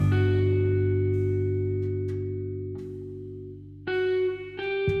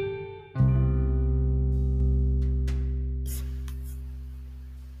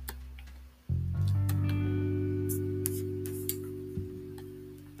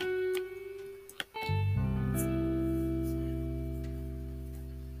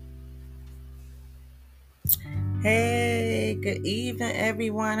Hey, good evening,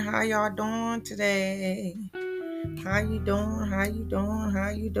 everyone. How y'all doing today? How you doing? How you doing? How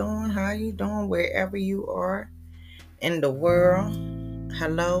you doing? How you doing? Wherever you are in the world.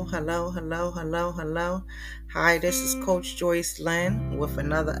 Hello, hello, hello, hello, hello. Hi, this is Coach Joyce Lynn with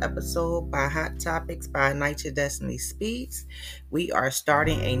another episode by Hot Topics by Night Your Destiny Speaks. We are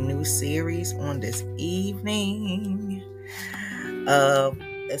starting a new series on this evening.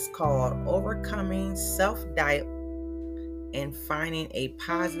 It's called Overcoming Self-Doubt and Finding a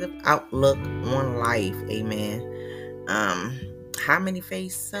Positive Outlook on Life. Amen. How many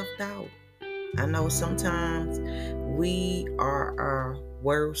face self-doubt? I know sometimes we are our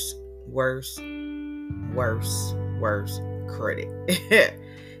worst critic.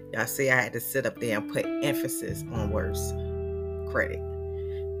 Y'all see, I had to sit up there and put emphasis on worst critic.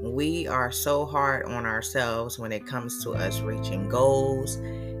 We are so hard on ourselves when it comes to us reaching goals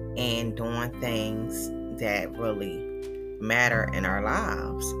and doing things that really matter in our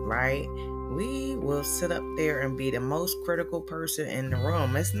lives, right? We will sit up there and be the most critical person in the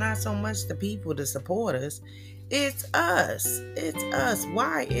room. It's not so much the people to support us, it's us. It's us.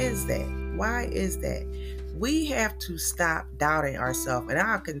 Why is that? Why is that? We have to stop doubting ourselves. And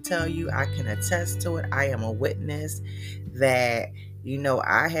I can tell you, I can attest to it. I am a witness that,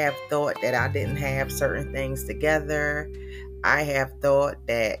 I have thought that I didn't have certain things together. I have thought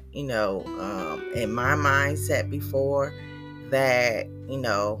that, in my mindset before that,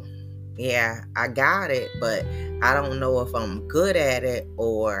 yeah, I got it, but I don't know if I'm good at it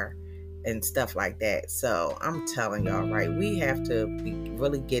and stuff like that. So I'm telling y'all, right, we have to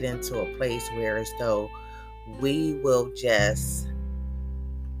really get into a place where as though we will just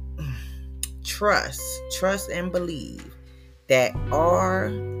trust and believe that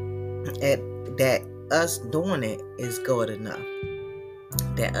that us doing it is good enough.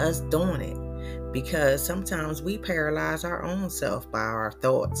 That us doing it, because sometimes we paralyze our own self by our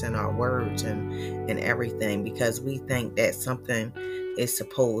thoughts and our words and everything, because we think that something is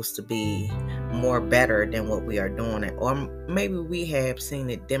supposed to be more better than what we are doing it, or maybe we have seen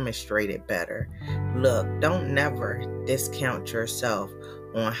it demonstrated better. Look, don't never discount yourself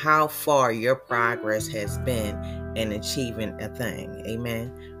on how far your progress has been in achieving a thing.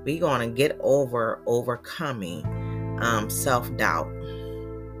 Amen. We're going to get over overcoming self-doubt.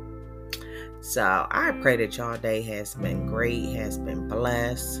 So I pray that y'all day has been great, has been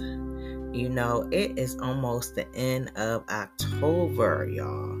blessed. It is almost the end of October,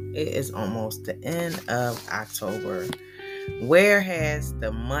 y'all. It is almost the end of October. Where has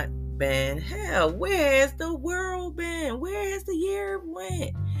the month been? Hell, where has the world been? Where has the year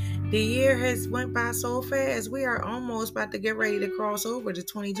went? The year has went by so fast. We are almost about to get ready to cross over to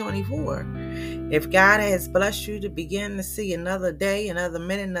 2024. If God has blessed you to begin to see another day, another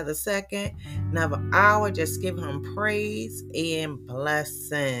minute, another second, another hour, just give him praise and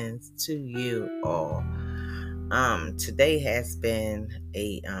blessings to you all. Today has been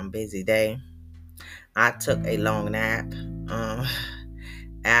a busy day. I took a long nap.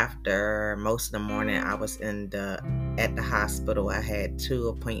 After most of the morning, I was at the hospital. I had 2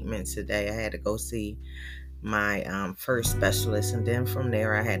 appointments today. I had to go see my first specialist, and then from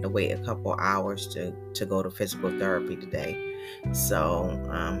there I had to wait a couple hours to go to physical therapy today. So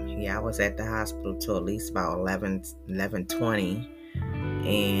I was at the hospital till at least about 11:20,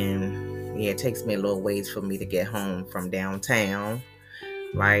 and it takes me a little ways for me to get home from downtown,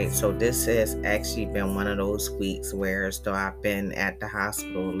 right? So this has actually been one of those weeks where I've been at the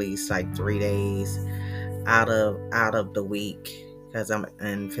hospital at least like 3 days out of the week, because I'm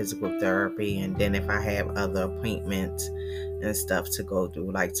in physical therapy. And then if I have other appointments and stuff to go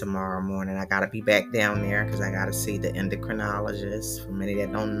through, like tomorrow morning, I got to be back down there because I got to see the endocrinologist. For many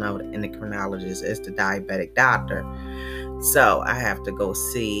that don't know, the endocrinologist is the diabetic doctor. So I have to go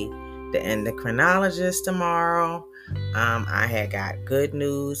see the endocrinologist tomorrow. I had got good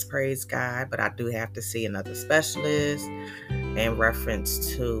news, praise God, but I do have to see another specialist in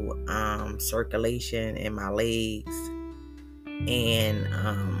reference to circulation in my legs and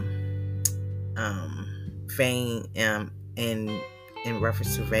vein in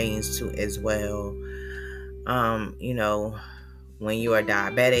reference to veins too as well. When you are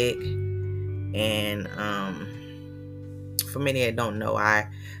diabetic, and for many that don't know, I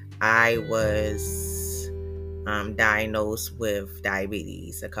was diagnosed with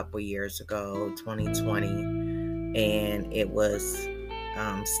diabetes a couple years ago, 2020, and it was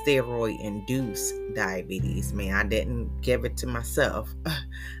steroid-induced diabetes. Man, I didn't give it to myself.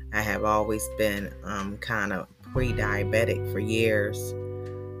 I have always been kind of pre-diabetic for years,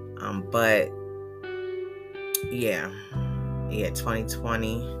 but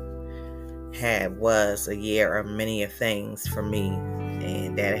 2020, was a year of many of things for me,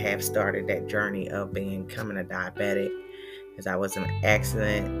 and that have started that journey of becoming a diabetic. Because I was in an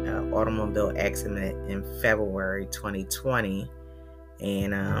accident, automobile accident in February 2020,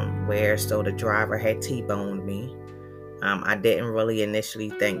 and so the driver had T-boned me. I didn't really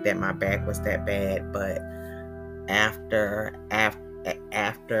initially think that my back was that bad, but after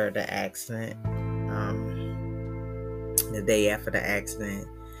the accident, the day after the accident,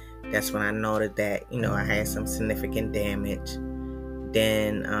 that's when I noted that I had some significant damage.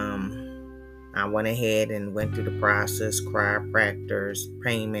 Then I went ahead and went through the process: chiropractors,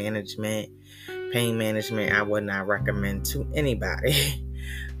 pain management. Pain management I would not recommend to anybody.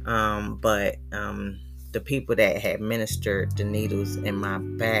 But the people that had administered the needles in my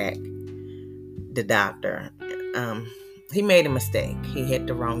back, the doctor, he made a mistake. He hit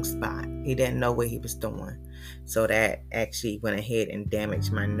the wrong spot. He didn't know what he was doing. So that actually went ahead and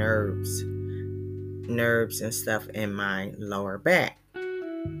damaged my nerves and stuff in my lower back.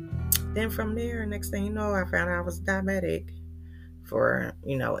 Then from there, next thing you know, I found out I was diabetic for,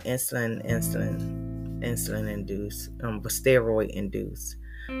 insulin induced, steroid induced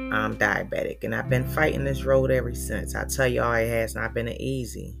diabetic. And I've been fighting this road ever since. I tell y'all, it has not been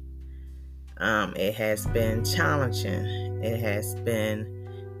easy. It has been challenging. It has been,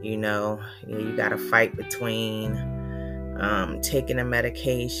 you got to fight between taking the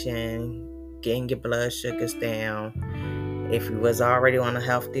medication, getting your blood sugars down. If you was already on a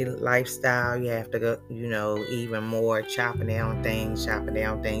healthy lifestyle, you have to go, even more chopping down things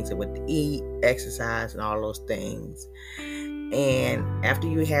with the eat, exercise, and all those things. And after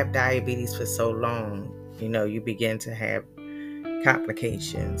you have diabetes for so long, you begin to have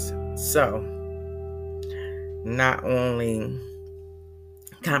complications. So, not only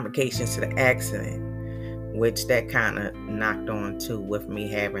complications to the accident, which that kind of knocked on too with me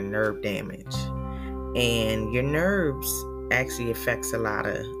having nerve damage. And your nerves actually affects a lot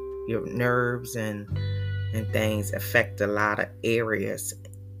of your nerves and things affect a lot of areas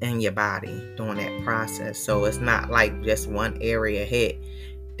in your body during that process. So it's not like just one area hit,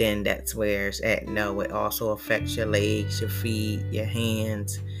 then that's where it's at. No, it also affects your legs, your feet, your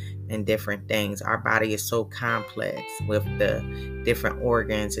hands, and different things. Our body is so complex with the different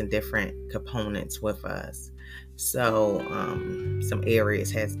organs and different components with us. So some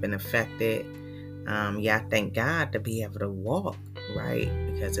areas has been affected. I thank God to be able to walk, right?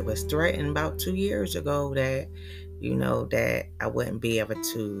 Because it was threatened about 2 years ago that, that I wouldn't be able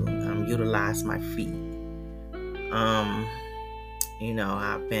to utilize my feet.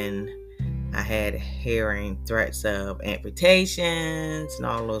 I had hearing threats of amputations and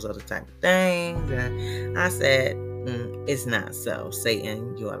all those other type of things. And I said, it's not so.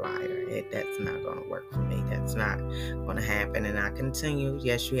 Satan, you're a liar. That's not going to work for me. That's not going to happen. And I continue.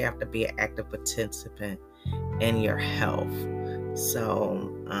 Yes, you have to be an active participant in your health. So,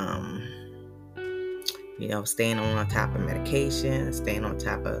 staying on top of medication, staying on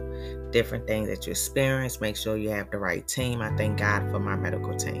top of different things that you experience. Make sure you have the right team. I thank God for my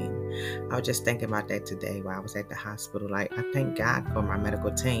medical team. I was just thinking about that today while I was at the hospital. Like, I thank God for my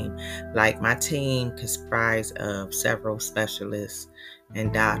medical team. Like, my team comprised of several specialists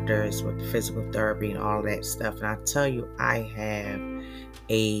and doctors with physical therapy and all that stuff. And I tell you, I have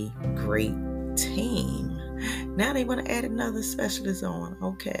a great team. Now they want to add another specialist on.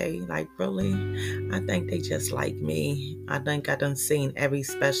 Okay, like really? I think they just like me. I think I done seen every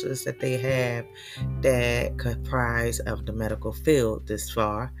specialist that they have that comprise of the medical field this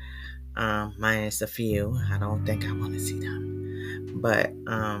far. Minus a few. I don't think I want to see them. But,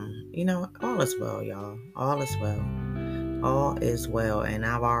 all is well, y'all. All is well. All is well. And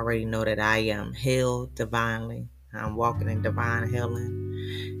I've already know that I am healed divinely. I'm walking in divine healing.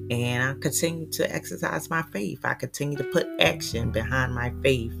 And I continue to exercise my faith. I continue to put action behind my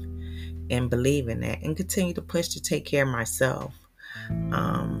faith and believe in that. And continue to push to take care of myself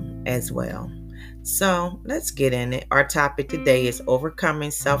as well. So let's get in it. Our topic today is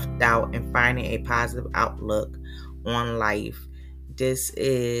overcoming self-doubt and finding a positive outlook on life. This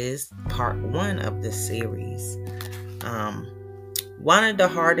is part 1 of the series. One of the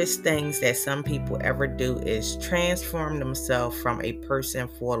hardest things that some people ever do is transform themselves from a person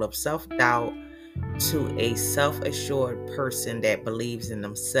full of self-doubt to a self-assured person that believes in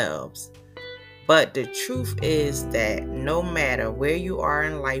themselves. But the truth is that no matter where you are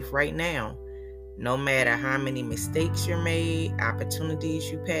in life right now, no matter how many mistakes you made, opportunities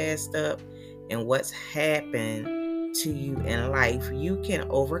you passed up, and what's happened to you in life, you can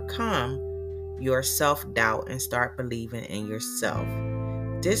overcome your self-doubt and start believing in yourself.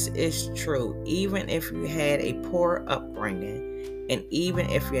 This is true even if you had a poor upbringing. and even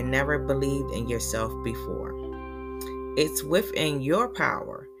if you never believed in yourself before. It's within your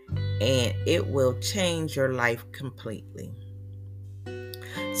power, and it will change your life completely.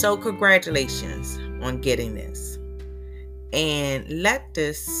 So congratulations on getting this. And let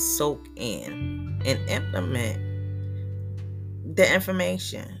this soak in and implement the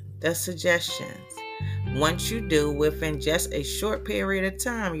information, the suggestions. Once you do, within just a short period of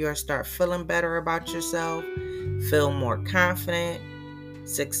time, you'll start feeling better about yourself, feel more confident,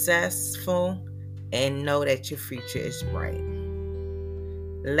 successful, and know that your future is bright.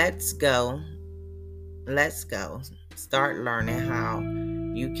 Let's go. Let's go. Start learning how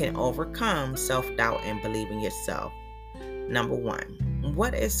you can overcome self-doubt and believe in yourself. Number 1,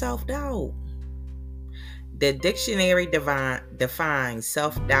 what is self-doubt? The dictionary defines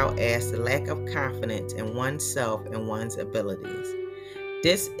self-doubt as the lack of confidence in oneself and one's abilities.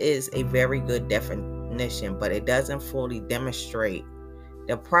 This is a very good definition, but it doesn't fully demonstrate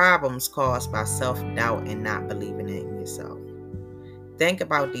the problems caused by self-doubt and not believing in yourself. Think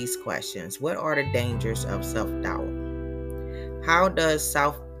about these questions. What are the dangers of self-doubt? How does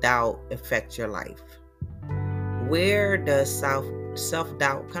self-doubt affect your life? Where does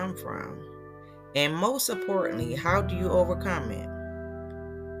self-doubt come from? And most importantly, how do you overcome it?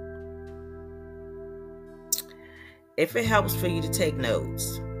 If it helps for you to take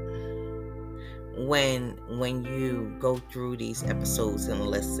notes when you go through these episodes and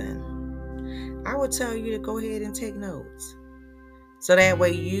listen, I would tell you to go ahead and take notes. So that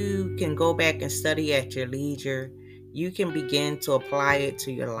way you can go back and study at your leisure. You can begin to apply it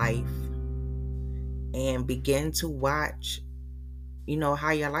to your life and begin to watch,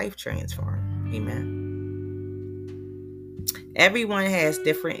 how your life transforms. Amen. Everyone has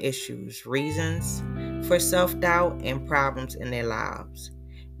different issues, reasons for self-doubt, and problems in their lives.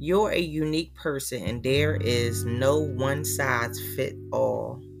 You're a unique person, and there is no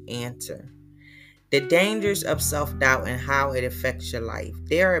one-size-fits-all answer. The dangers of self-doubt and how it affects your life.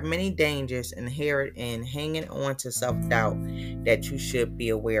 There are many dangers inherent in hanging on to self-doubt that you should be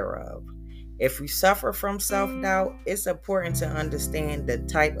aware of. If you suffer from self-doubt, it's important to understand the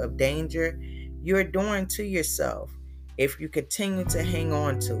type of danger you're doing to yourself. If you continue to hang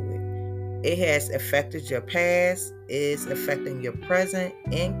on to it, it has affected your past, is affecting your present,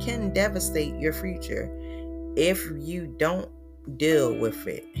 and can devastate your future if you don't deal with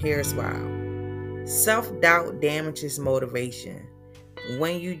it. Here's why. Self-doubt damages motivation.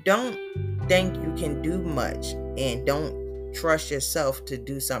 When you don't think you can do much and don't trust yourself to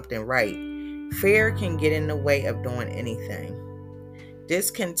do something right, fear can get in the way of doing anything.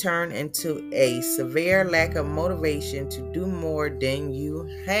 This can turn into a severe lack of motivation to do more than you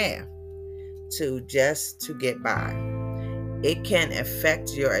have to just to get by. It can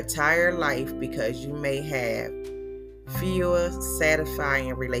affect your entire life because you may have fewer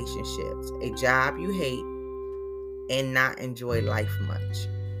satisfying relationships, a job you hate, and not enjoy life much.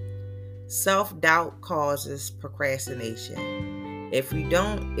 Self-doubt causes procrastination. If you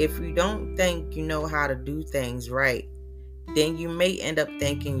don't think you know how to do things right, then you may end up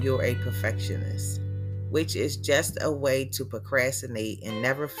thinking you're a perfectionist, which is just a way to procrastinate and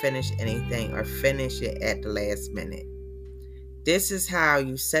never finish anything or finish it at the last minute. This is how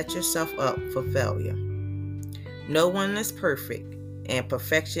you set yourself up for failure. No one is perfect, and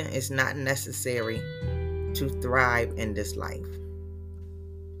perfection is not necessary to thrive in this life.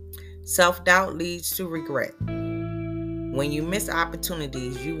 Self-doubt leads to regret. When you miss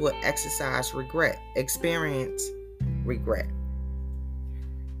opportunities, you will experience regret.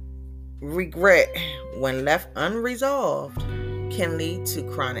 Regret, when left unresolved, can lead to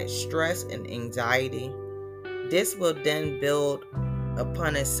chronic stress and anxiety. This will then build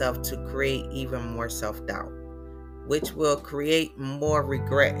upon itself to create even more self-doubt, which will create more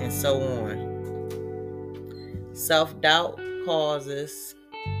regret, and so on. Self-doubt causes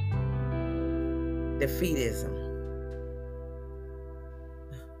defeatism.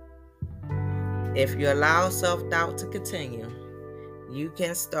 If you allow self-doubt to continue, you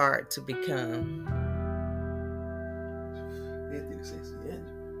can start to become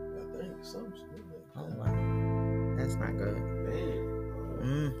oh wow, that's not good.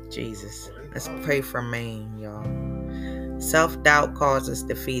 Jesus. Let's pray for Maine, y'all. Self-doubt causes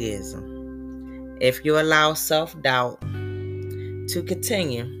defeatism. If you allow self-doubt to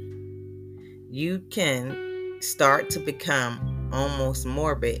continue, you can start to become almost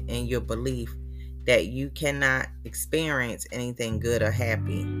morbid in your belief that you cannot experience anything good or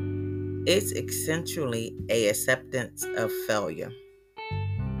happy. It's essentially an acceptance of failure.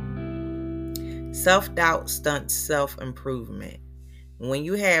 Self-doubt stunts self-improvement. When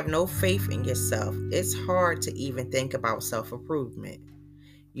you have no faith in yourself, it's hard to even think about self-improvement.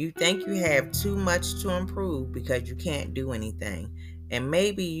 You think you have too much to improve because you can't do anything. And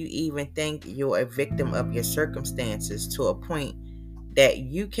maybe you even think you're a victim of your circumstances to a point that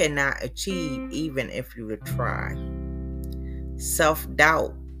you cannot achieve even if you would try.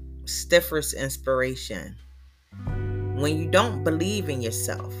 Self-doubt stifles inspiration. When you don't believe in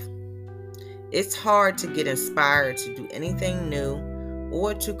yourself, it's hard to get inspired to do anything new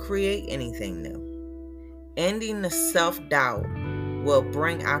or to create anything new. Ending the self-doubt will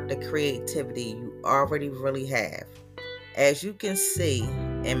bring out the creativity you already really have. As you can see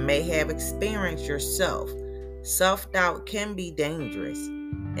and may have experienced yourself, self-doubt can be dangerous,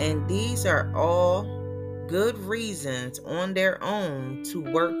 and these are all good reasons on their own to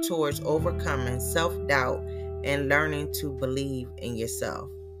work towards overcoming self-doubt and learning to believe in yourself.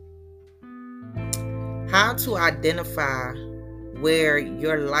 How to identify where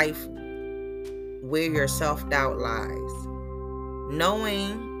your self-doubt lies.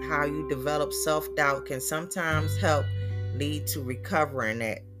 Knowing how you develop self-doubt can sometimes help lead to recovering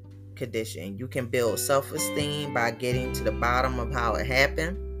that condition. You can build self-esteem by getting to the bottom of how it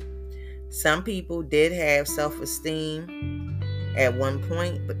happened. Some people did have self-esteem at one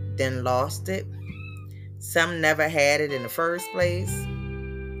point, but then lost it. Some never had it in the first place.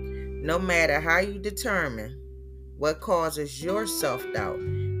 No matter how you determine what causes your self-doubt,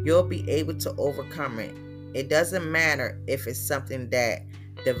 you'll be able to overcome it. It doesn't matter if it's something that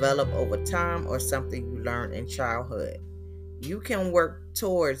developed over time or something you learned in childhood. You can work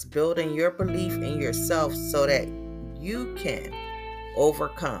towards building your belief in yourself so that you can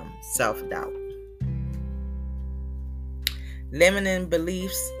overcome self-doubt. Limiting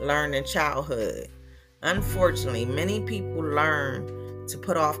beliefs learned in childhood. Unfortunately, many people learn to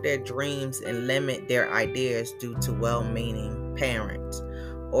put off their dreams and limit their ideas due to well-meaning parents,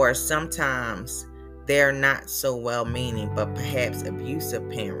 or sometimes they're not so well-meaning but perhaps abusive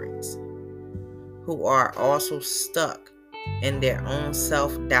parents who are also stuck in their own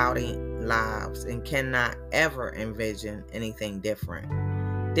self-doubting lives and cannot ever envision anything different.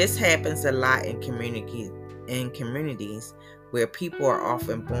 This happens a lot in communities where people are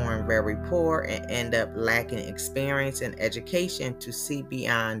often born very poor and end up lacking experience and education to see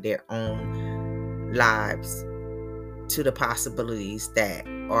beyond their own lives to the possibilities that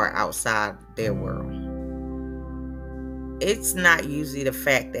are outside their world. It's not usually the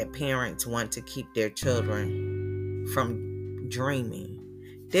fact that parents want to keep their children from dreaming.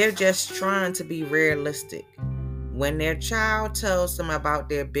 They're just trying to be realistic. When their child tells them about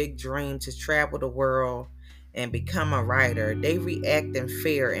their big dream to travel the world and become a writer, they react in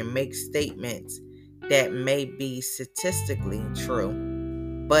fear and make statements that may be statistically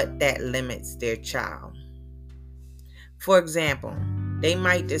true, but that limits their child. For example, they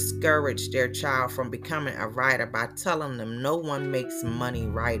might discourage their child from becoming a writer by telling them no one makes money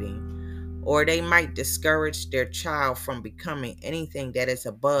writing, or they might discourage their child from becoming anything that is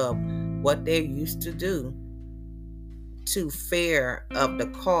above what they're used to do, to fear of the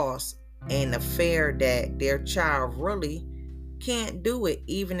cost and the fear that their child really can't do it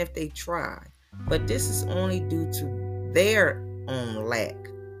even if they try. But this is only due to their own lack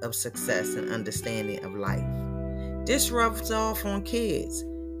of success and understanding of life. This rubs off on kids.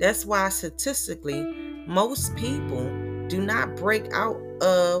 That's why statistically, most people do not break out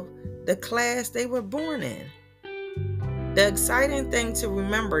of the class they were born in. The exciting thing to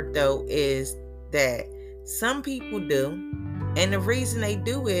remember, though, is that some people do, and the reason they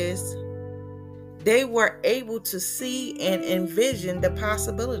do is they were able to see and envision the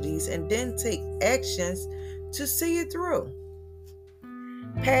possibilities and then take actions to see it through.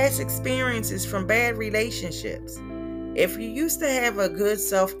 Past experiences from bad relationships. If you used to have a good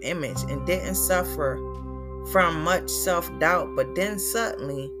self-image and didn't suffer from much self-doubt, but then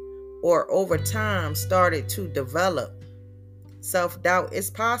suddenly or over time started to develop self-doubt, it's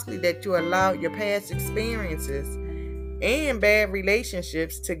possibly that you allowed your past experiences and bad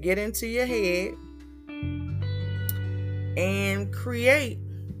relationships to get into your head and create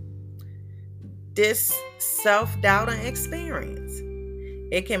this self-doubting experience.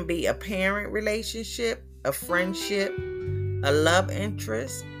 It can be a parent relationship, a friendship, a love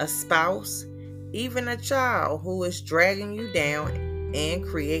interest, a spouse, even a child who is dragging you down and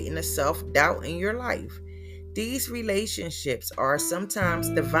creating a self-doubt in your life. These relationships are sometimes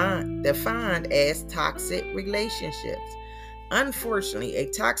defined as toxic relationships. Unfortunately, a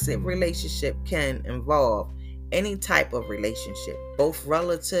toxic relationship can involve any type of relationship, both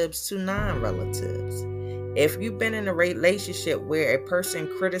relatives to non-relatives. If you've been in a relationship where a person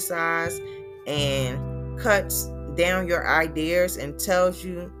criticizes and cuts down your ideas and tells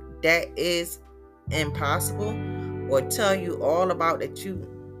you that is impossible, or tell you all about that you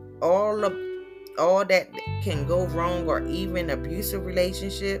all that can go wrong, or even abusive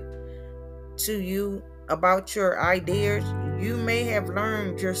relationship to you about your ideas, you may have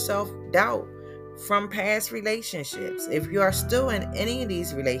learned your self-doubt from past relationships. If you are still in any of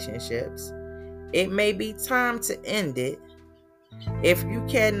these relationships, it may be time to end it. If you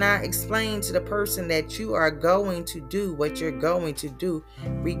cannot explain to the person that you are going to do what you're going to do,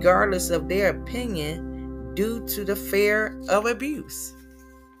 regardless of their opinion, due to the fear of abuse.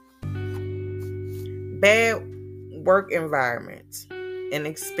 Bad work environments and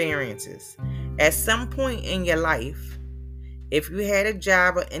experiences. At some point in your life, if you had a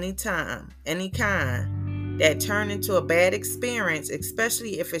job of any kind, that turned into a bad experience,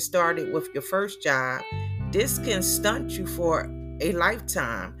 especially if it started with your first job, this can stunt you for a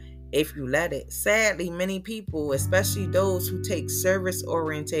lifetime if you let it. Sadly, many people, especially those who take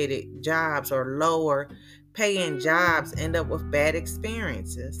service-oriented jobs or lower paying jobs, end up with bad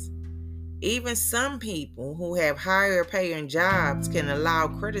experiences. Even some people who have higher paying jobs can allow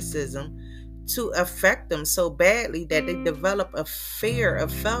criticism to affect them so badly that they develop a fear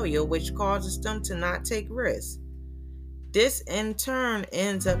of failure, which causes them to not take risks. This in turn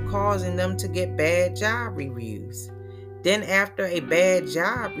ends up causing them to get bad job reviews. Then after a bad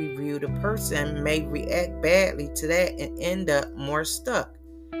job review, the person may react badly to that and end up more stuck.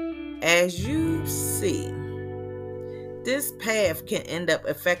 As you see, this path can end up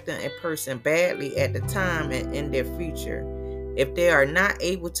affecting a person badly at the time and in their future if they are not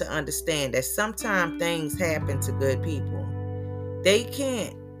able to understand that sometimes things happen to good people. They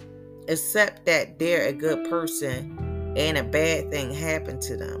can't accept that they're a good person and a bad thing happened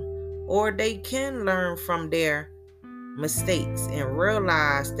to them. Or they can learn from their mistakes and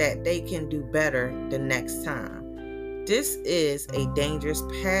realize that they can do better the next time. This is a dangerous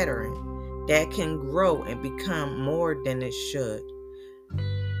pattern that can grow and become more than it should.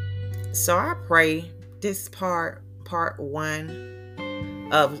 So I pray this part 1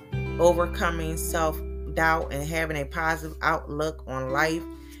 of overcoming self-doubt and having a positive outlook on life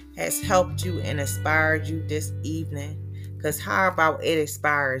has helped you and inspired you this evening. Because how about it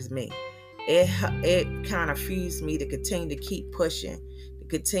inspires me? It kind of fuels me to continue to keep pushing, to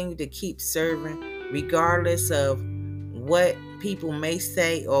continue to keep serving, regardless of what people may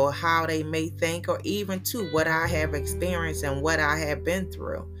say or how they may think, or even to what I have experienced and what I have been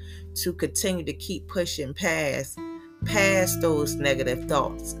through, to continue to keep pushing past those negative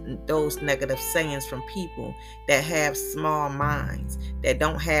thoughts, those negative sayings from people that have small minds, that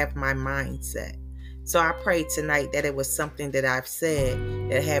don't have my mindset. So I pray tonight that it was something that I've said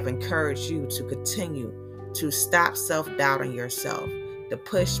that have encouraged you to continue to stop self-doubting yourself, to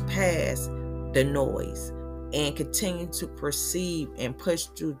push past the noise, and continue to perceive and push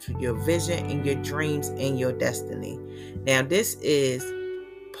through to your vision and your dreams and your destiny. Now, this is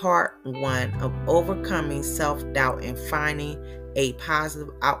part 1 of overcoming self-doubt and finding a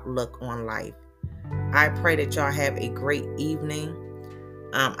positive outlook on life. I pray that y'all have a great evening.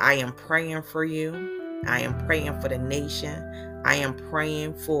 I am praying for you. I am praying for the nation. I am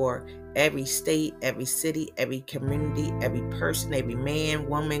praying for every state, every city, every community, every person, every man,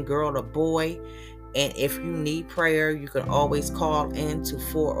 woman, girl, or boy. And if you need prayer, you can always call in to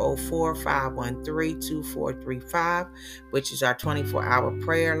 404-513-2435, which is our 24-hour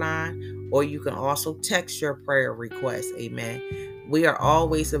prayer line. Or you can also text your prayer request. Amen. We are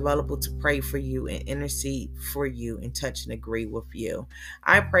always available to pray for you and intercede for you and touch and agree with you.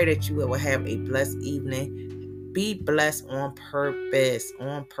 I pray that you will have a blessed evening. Be blessed on purpose,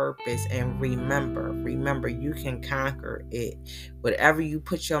 and remember, you can conquer it. Whatever you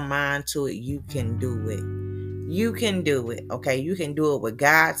put your mind to it, you can do it. You can do it, okay? You can do it with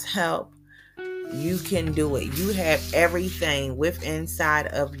God's help. You can do it. You have everything within inside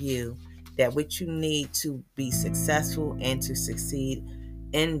of you that what you need to be successful and to succeed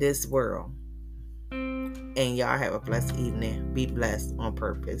in this world. And y'all have a blessed evening. Be blessed on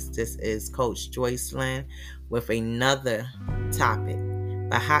purpose. This is Coach Joyce Lynn with another topic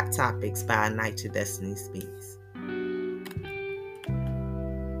by Hot Topics by Ignite Your Destiny Speaks.